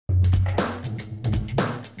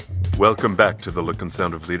Welcome back to The Look and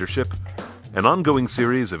Sound of Leadership, an ongoing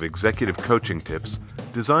series of executive coaching tips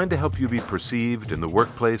designed to help you be perceived in the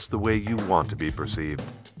workplace the way you want to be perceived.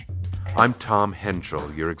 I'm Tom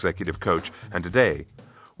Henschel, your executive coach, and today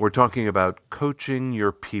we're talking about coaching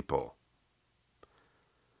your people.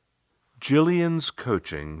 Jillian's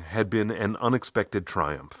coaching had been an unexpected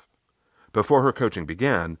triumph. Before her coaching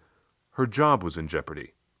began, her job was in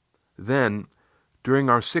jeopardy. Then,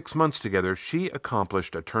 during our 6 months together, she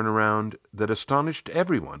accomplished a turnaround that astonished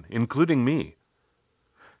everyone, including me.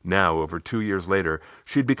 Now, over 2 years later,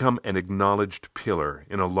 she'd become an acknowledged pillar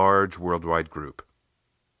in a large worldwide group.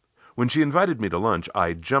 When she invited me to lunch,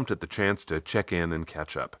 I jumped at the chance to check in and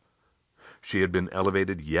catch up. She had been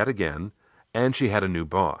elevated yet again, and she had a new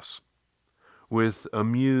boss. With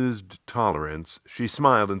amused tolerance, she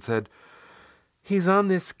smiled and said, "He's on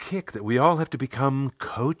this kick that we all have to become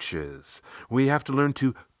coaches. We have to learn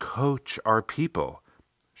to coach our people."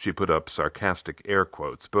 She put up sarcastic air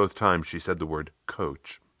quotes both times she said the word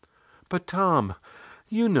coach. "But Tom,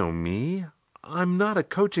 you know me. I'm not a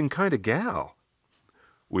coaching kind of gal."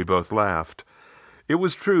 We both laughed. It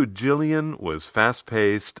was true, Jillian was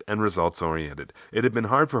fast-paced and results-oriented. It had been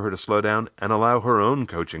hard for her to slow down and allow her own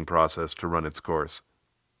coaching process to run its course.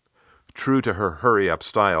 True to her hurry-up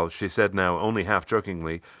style, she said now only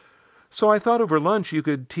half-jokingly, "So I thought over lunch you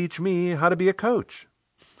could teach me how to be a coach."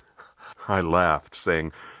 I laughed,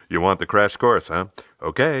 saying, "You want the crash course, huh?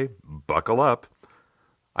 Okay, buckle up."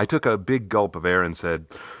 I took a big gulp of air and said,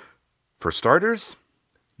 "For starters,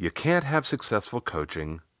 you can't have successful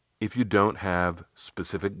coaching if you don't have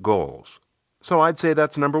specific goals. So I'd say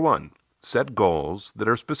that's number one. Set goals that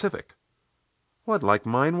are specific." "What, like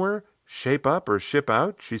mine were? Shape up or ship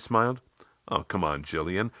out?" She smiled. "Oh, come on,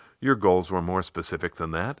 Jillian. Your goals were more specific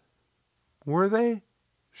than that." "Were they?"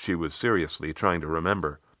 She was seriously trying to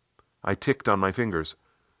remember. I ticked on my fingers.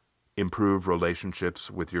 Improve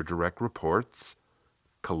relationships with your direct reports.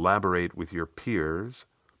 Collaborate with your peers.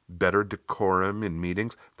 Better decorum in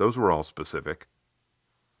meetings. Those were all specific.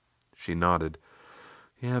 She nodded.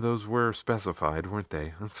 "Yeah, those were specified, weren't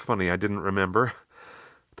they? It's funny, I didn't remember.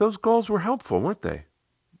 Those goals were helpful, weren't they?"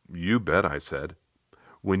 "You bet," I said.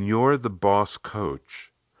 When you're the boss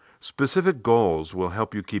coach, specific goals will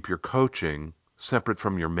help you keep your coaching separate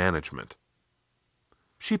from your management."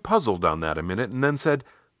 She puzzled on that a minute and then said,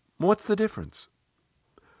 "What's the difference?"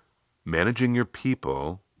 "Managing your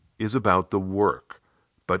people is about the work,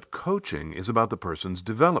 but coaching is about the person's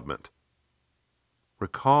development."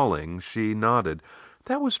 Recalling, she nodded.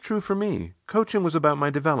 "That was true for me. Coaching was about my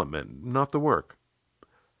development, not the work."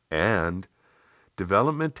 "And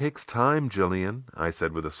development takes time, Jillian," I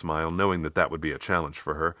said with a smile, knowing that would be a challenge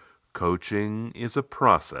for her. "Coaching is a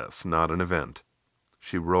process, not an event."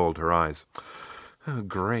 She rolled her eyes. "Oh,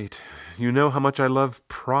 great. You know how much I love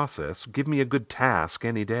process. Give me a good task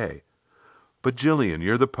any day." "But Jillian,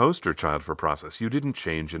 you're the poster child for process. You didn't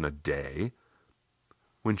change in a day."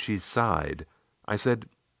 When she sighed, I said,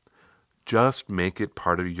 "Just make it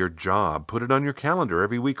part of your job. Put it on your calendar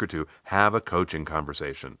every week or two. Have a coaching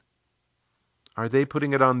conversation." "Are they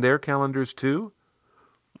putting it on their calendars too?"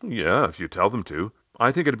 "Yeah, if you tell them to.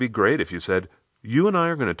 I think it'd be great if you said, 'You and I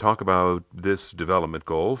are going to talk about this development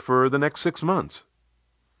goal for the next 6 months.'"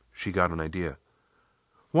 She got an idea.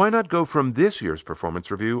 "Why not go from this year's performance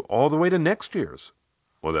review all the way to next year's?"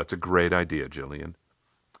 "Well, that's a great idea, Jillian."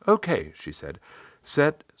 "Okay," she said.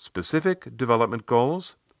 "Set specific development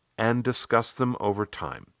goals and discuss them over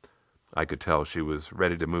time." I could tell she was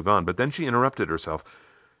ready to move on, but then she interrupted herself.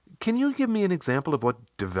 "Can you give me an example of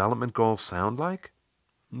what development goals sound like?"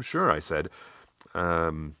 "Sure," I said.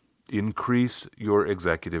 Increase your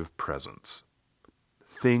executive presence.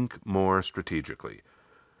 Think more strategically.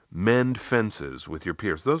 Mend fences with your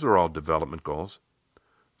peers. Those are all development goals."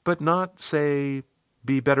 "But not, say,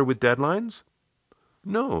 be better with deadlines?"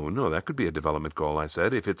 No, that could be a development goal," I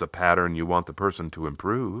said, "if it's a pattern you want the person to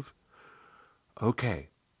improve." "Okay.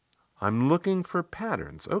 I'm looking for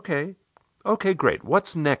patterns. Okay, great.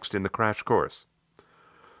 What's next in the crash course?"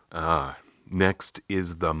 Next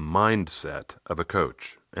is the mindset of a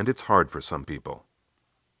coach, and it's hard for some people."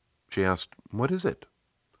 She asked, "What is it?"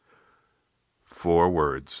 4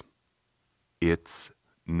 words. It's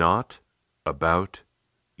not about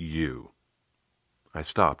you. I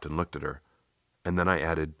stopped and looked at her, and then I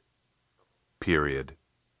added, period.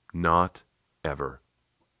 Not ever.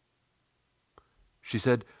 She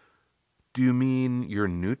said, "Do you mean you're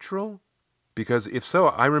neutral? Because if so,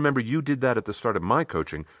 I remember you did that at the start of my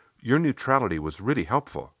coaching. Your neutrality was really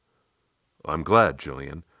helpful." "I'm glad,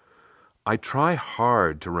 Jillian. I try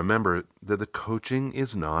hard to remember that the coaching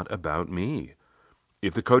is not about me.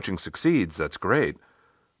 If the coaching succeeds, that's great.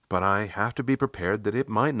 but I have to be prepared that it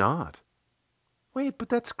might not. Wait, but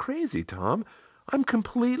that's crazy, Tom. I'm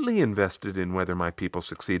completely invested in whether my people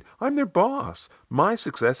succeed. I'm their boss. My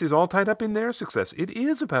success is all tied up in their success. It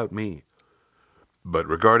is about me. But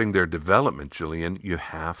regarding their development, Jillian, you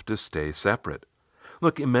have to stay separate.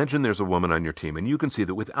 Look, imagine there's a woman on your team, and you can see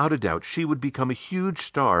that without a doubt she would become a huge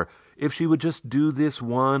star if she would just do this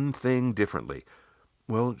one thing differently.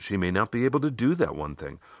 Well, she may not be able to do that one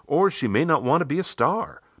thing, or she may not want to be a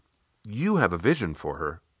star. You have a vision for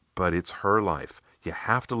her, but it's her life. You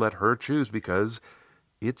have to let her choose because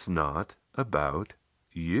it's not about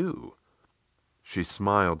you. She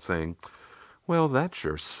smiled, saying, "Well, that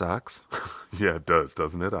sure sucks." "Yeah, it does,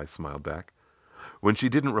 doesn't it?" I smiled back. When she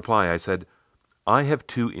didn't reply, I said, "I have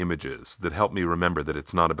 2 images that help me remember that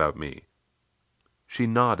it's not about me." She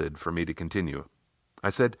nodded for me to continue. I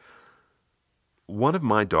said, "One of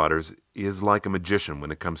my daughters is like a magician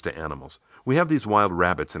when it comes to animals. We have these wild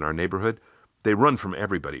rabbits in our neighborhood. They run from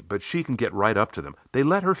everybody, but she can get right up to them. They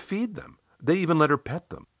let her feed them. They even let her pet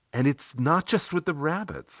them. And it's not just with the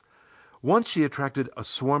rabbits. Once she attracted a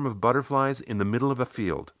swarm of butterflies in the middle of a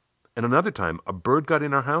field. And another time, a bird got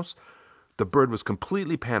in our house. The bird was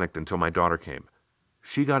completely panicked until my daughter came.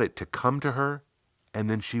 She got it to come to her, and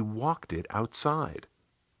then she walked it outside."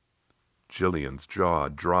 Jillian's jaw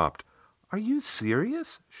dropped. "Are you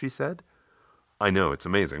serious?" she said. "I know, it's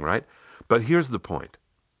amazing, right? But here's the point.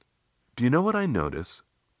 Do you know what I notice?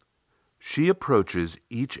 She approaches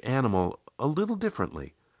each animal a little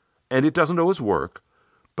differently, and it doesn't always work,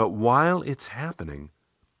 but while it's happening,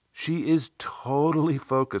 she is totally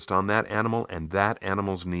focused on that animal and that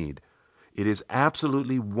animal's need. It is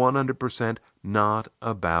absolutely 100% not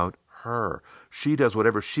about her. She does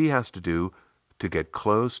whatever she has to do to get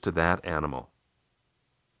close to that animal."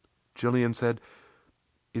 Jillian said,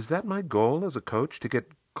 "Is that my goal as a coach, to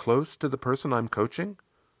get close to the person I'm coaching?"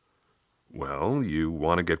 "Well, you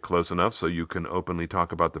want to get close enough so you can openly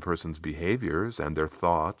talk about the person's behaviors and their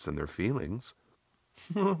thoughts and their feelings."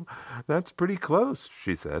 "That's pretty close,"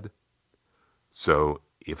 she said. "So,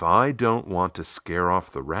 if I don't want to scare off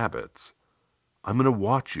the rabbits, I'm going to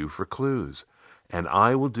watch you for clues, and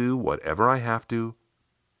I will do whatever I have to,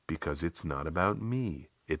 because it's not about me.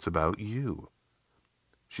 It's about you."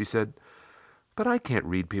 She said, "But I can't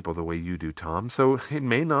read people the way you do, Tom, so it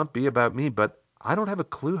may not be about me, but I don't have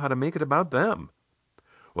a clue how to make it about them."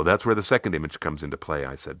 "Well, that's where the second image comes into play,"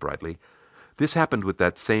 I said brightly. "This happened with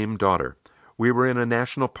that same daughter. We were in a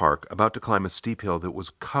national park, about to climb a steep hill that was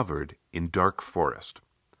covered in dark forest.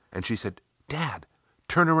 And she said, 'Dad,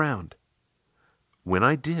 turn around.' When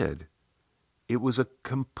I did, it was a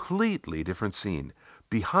completely different scene.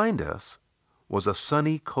 Behind us was a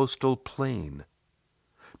sunny coastal plain.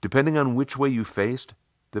 Depending on which way you faced,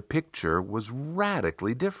 the picture was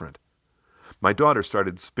radically different. My daughter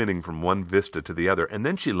started spinning from one vista to the other, and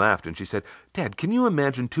then she laughed and she said, 'Dad, can you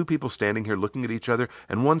imagine 2 people standing here looking at each other,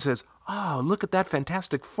 and one says, "Oh, look at that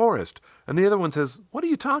fantastic forest," and the other one says, "What are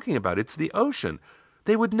you talking about? It's the ocean."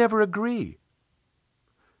 They would never agree.'"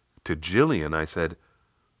 To Jillian, I said,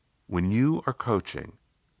 "When you are coaching,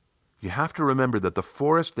 you have to remember that the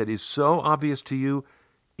forest that is so obvious to you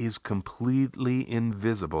is completely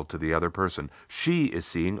invisible to the other person. She is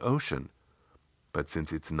seeing ocean. But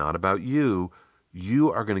since it's not about you,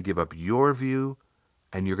 you are going to give up your view,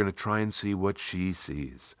 and you're going to try and see what she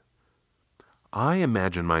sees." I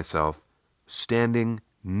imagine myself standing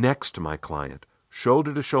next to my client,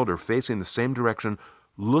 shoulder to shoulder, facing the same direction,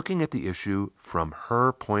 looking at the issue from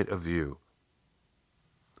her point of view.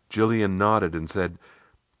 Jillian nodded and said,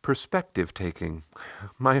 "Perspective taking.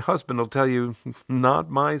 My husband will tell you, not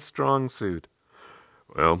my strong suit."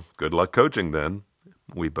 "Well, good luck coaching then."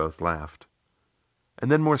 We both laughed.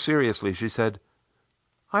 And then more seriously she said,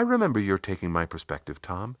 "I remember your taking my perspective,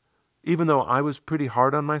 Tom. Even though I was pretty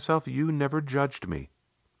hard on myself, you never judged me."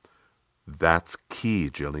 That's key,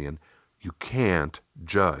 Jillian. You can't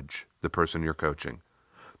judge the person you're coaching.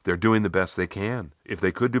 They're doing the best they can. If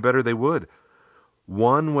they could do better, they would.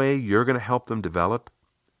 One way you're going to help them develop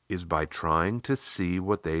is by trying to see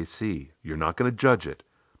what they see. You're not going to judge it.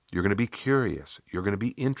 You're going to be curious. You're going to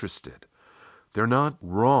be interested. They're not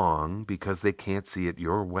wrong because they can't see it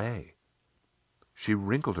your way. She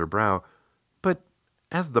wrinkled her brow. "But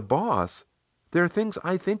as the boss, there are things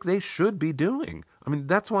I think they should be doing. I mean,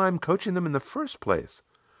 that's why I'm coaching them in the first place."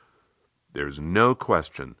 There's no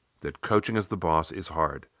question that coaching as the boss is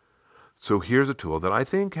hard. So here's a tool that I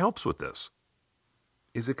think helps with this.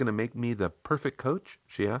 "Is it going to make me the perfect coach?"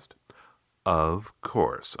 she asked. "Of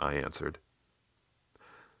course," I answered.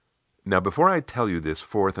 Now, before I tell you this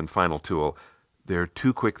fourth and final tool, there are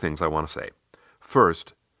 2 quick things I want to say.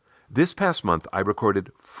 First, This past month, I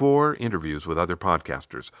recorded 4 interviews with other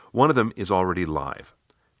podcasters. One of them is already live.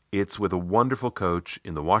 It's with a wonderful coach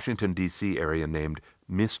in the Washington, D.C. area named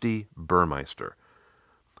Misty Burmeister.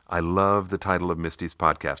 I love the title of Misty's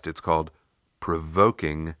podcast. It's called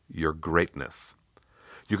Provoking Your Greatness.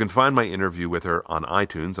 You can find my interview with her on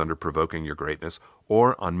iTunes under Provoking Your Greatness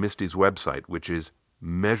or on Misty's website, which is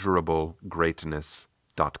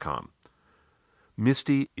measurablegreatness.com.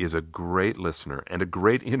 Misty is a great listener and a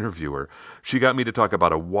great interviewer. She got me to talk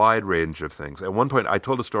about a wide range of things. At one point, I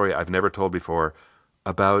told a story I've never told before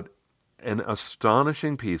about an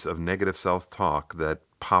astonishing piece of negative self-talk that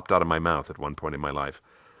popped out of my mouth at one point in my life.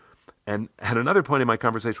 And at another point in my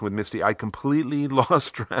conversation with Misty, I completely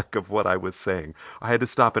lost track of what I was saying. I had to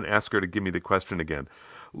stop and ask her to give me the question again.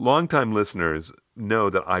 Longtime listeners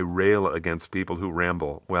know that I rail against people who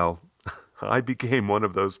ramble. Well, I became one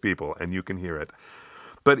of those people, and you can hear it.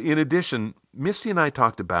 But in addition, Misty and I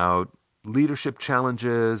talked about leadership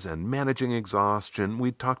challenges and managing exhaustion.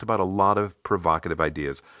 We talked about a lot of provocative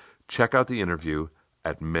ideas. Check out the interview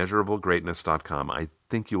at measurablegreatness.com. I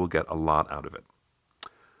think you will get a lot out of it.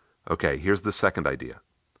 Okay, here's the second idea.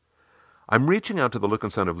 I'm reaching out to the Look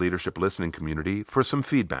and Sound of Leadership listening community for some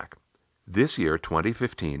feedback. This year,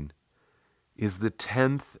 2015, is the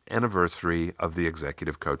 10th anniversary of the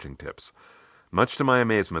Executive Coaching Tips. Much to my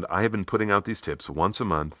amazement, I have been putting out these tips once a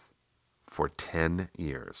month for 10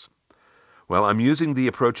 years. Well, I'm using the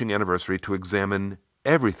approaching anniversary to examine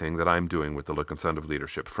everything that I'm doing with the Look and Sound of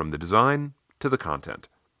Leadership, from the design to the content.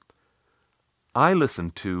 I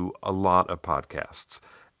listen to a lot of podcasts,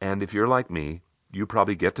 and if you're like me, you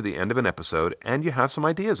probably get to the end of an episode and you have some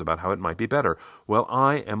ideas about how it might be better. Well,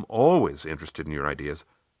 I am always interested in your ideas,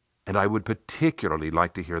 and I would particularly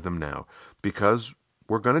like to hear them now, because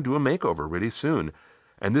we're going to do a makeover really soon.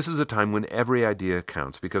 And this is a time when every idea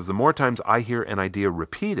counts, because the more times I hear an idea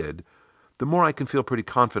repeated, the more I can feel pretty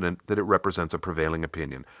confident that it represents a prevailing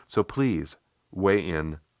opinion. So please, weigh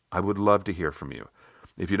in. I would love to hear from you.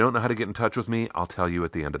 If you don't know how to get in touch with me, I'll tell you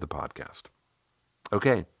at the end of the podcast.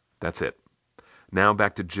 Okay, that's it. Now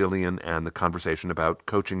back to Jillian and the conversation about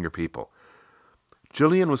coaching your people.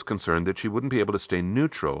 Jillian was concerned that she wouldn't be able to stay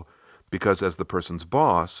neutral because, as the person's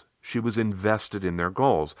boss, she was invested in their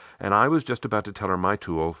goals, and I was just about to tell her my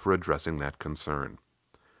tool for addressing that concern.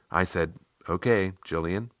 I said, okay,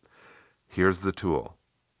 Jillian, here's the tool.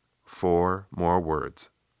 4 more words.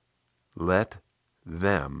 Let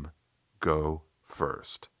them go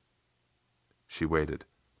first. She waited.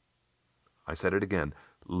 I said it again.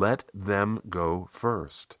 Let them go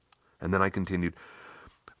first. And then I continued,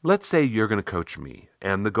 let's say you're going to coach me,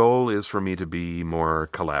 and the goal is for me to be more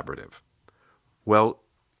collaborative. Well,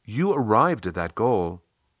 you arrived at that goal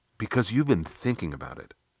because you've been thinking about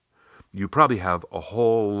it. You probably have a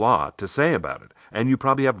whole lot to say about it, and you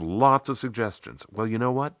probably have lots of suggestions. Well, you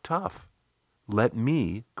know what? Tough. Let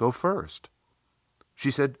me go first. She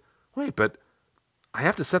said, wait, but I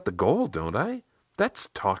have to set the goal, don't I? That's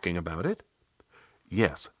talking about it.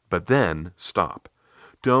 Yes, but then stop.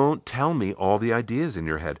 Don't tell me all the ideas in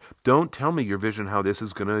your head. Don't tell me your vision how this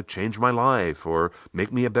is going to change my life or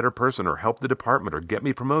make me a better person or help the department or get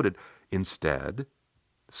me promoted. Instead,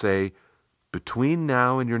 say, between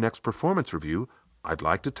now and your next performance review, I'd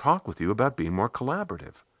like to talk with you about being more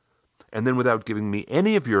collaborative. And then, without giving me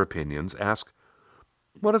any of your opinions, ask,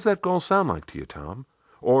 what does that goal sound like to you, Tom?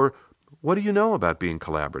 Or, what do you know about being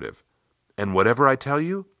collaborative? And whatever I tell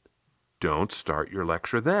you, don't start your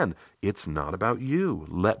lecture then. It's not about you.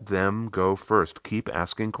 Let them go first. Keep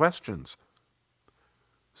asking questions.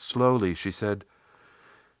 Slowly, she said,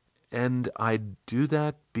 and I do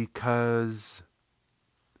that because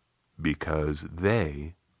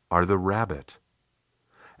they are the rabbit.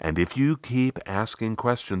 And if you keep asking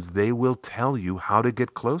questions, they will tell you how to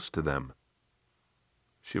get close to them.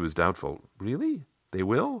 She was doubtful. Really? They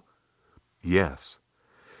will? Yes.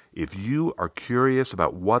 If you are curious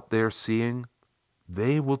about what they're seeing,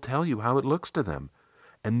 they will tell you how it looks to them.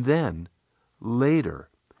 And then, later,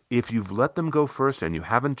 if you've let them go first and you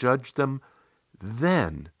haven't judged them,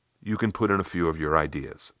 then you can put in a few of your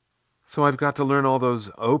ideas. So I've got to learn all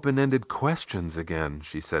those open-ended questions again,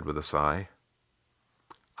 she said with a sigh.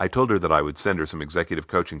 I told her that I would send her some executive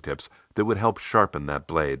coaching tips that would help sharpen that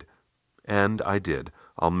blade. And I did.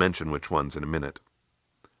 I'll mention which ones in a minute.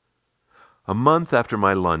 A month after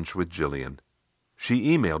my lunch with Jillian,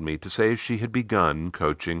 she emailed me to say she had begun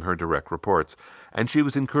coaching her direct reports, and she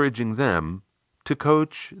was encouraging them to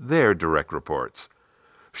coach their direct reports.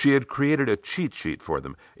 She had created a cheat sheet for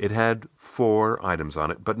them. It had 4 items on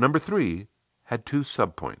it, but number 3 had 2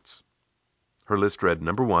 subpoints. Her list read,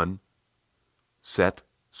 number 1, set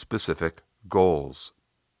specific goals.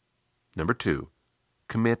 Number 2,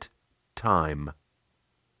 commit time.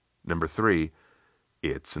 Number 3,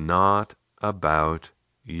 it's not about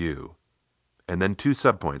you. And then 2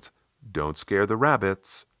 subpoints, don't scare the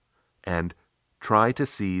rabbits, and try to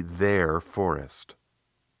see their forest.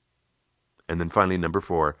 And then finally, number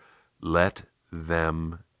 4, let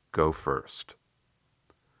them go first.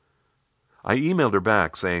 I emailed her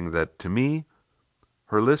back saying that, to me,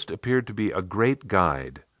 her list appeared to be a great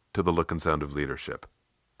guide to the look and sound of leadership.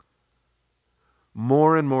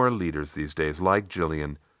 More and more leaders these days, like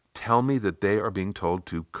Jillian, tell me that they are being told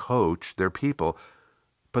to coach their people,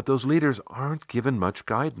 but those leaders aren't given much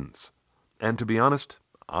guidance. And to be honest,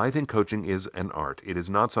 I think coaching is an art. It is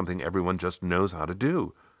not something everyone just knows how to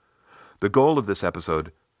do. The goal of this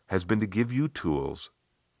episode has been to give you tools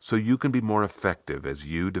so you can be more effective as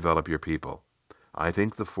you develop your people. I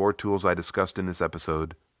think the 4 tools I discussed in this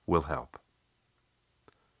episode will help.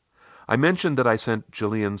 I mentioned that I sent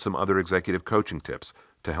Jillian some other executive coaching tips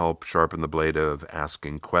to help sharpen the blade of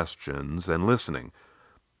asking questions and listening.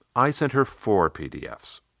 I sent her 4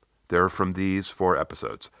 PDFs. They're from these 4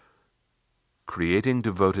 episodes: Creating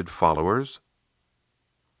Devoted Followers,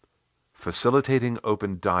 Facilitating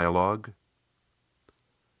Open Dialogue,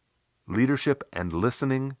 Leadership and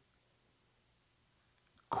Listening,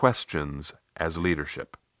 Questions as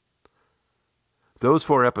Leadership. Those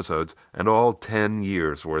 4 episodes, and all 10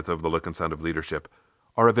 years' worth of the Look and Sound of Leadership,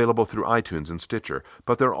 are available through iTunes and Stitcher,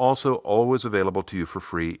 but they're also always available to you for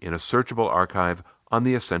free in a searchable archive on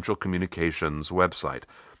the Essential Communications website.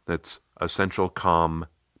 That's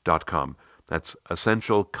essentialcomm.com. That's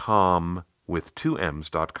essentialcomm with 2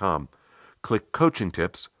 M's.com. Click Coaching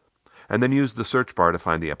Tips, and then use the search bar to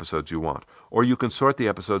find the episodes you want. Or you can sort the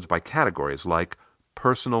episodes by categories like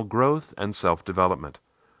personal growth and self-development.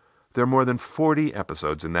 There are more than 40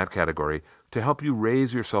 episodes in that category to help you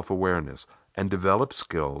raise your self-awareness and develop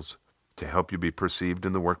skills to help you be perceived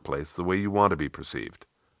in the workplace the way you want to be perceived.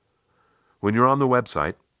 When you're on the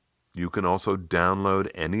website, you can also download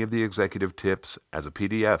any of the executive tips as a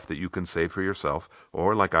PDF that you can save for yourself,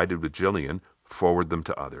 or, like I did with Jillian, forward them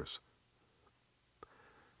to others.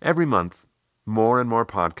 Every month, more and more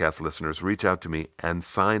podcast listeners reach out to me and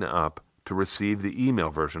sign up to receive the email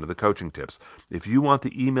version of the coaching tips. If you want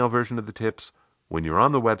the email version of the tips, when you're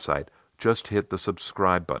on the website, just hit the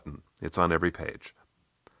subscribe button. It's on every page.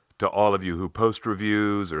 To all of you who post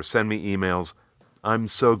reviews or send me emails, I'm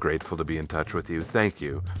so grateful to be in touch with you. Thank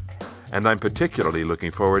you. And I'm particularly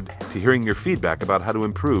looking forward to hearing your feedback about how to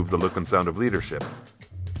improve the look and sound of leadership.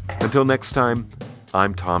 Until next time,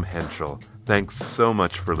 I'm Tom Henschel. Thanks so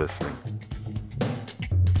much for listening.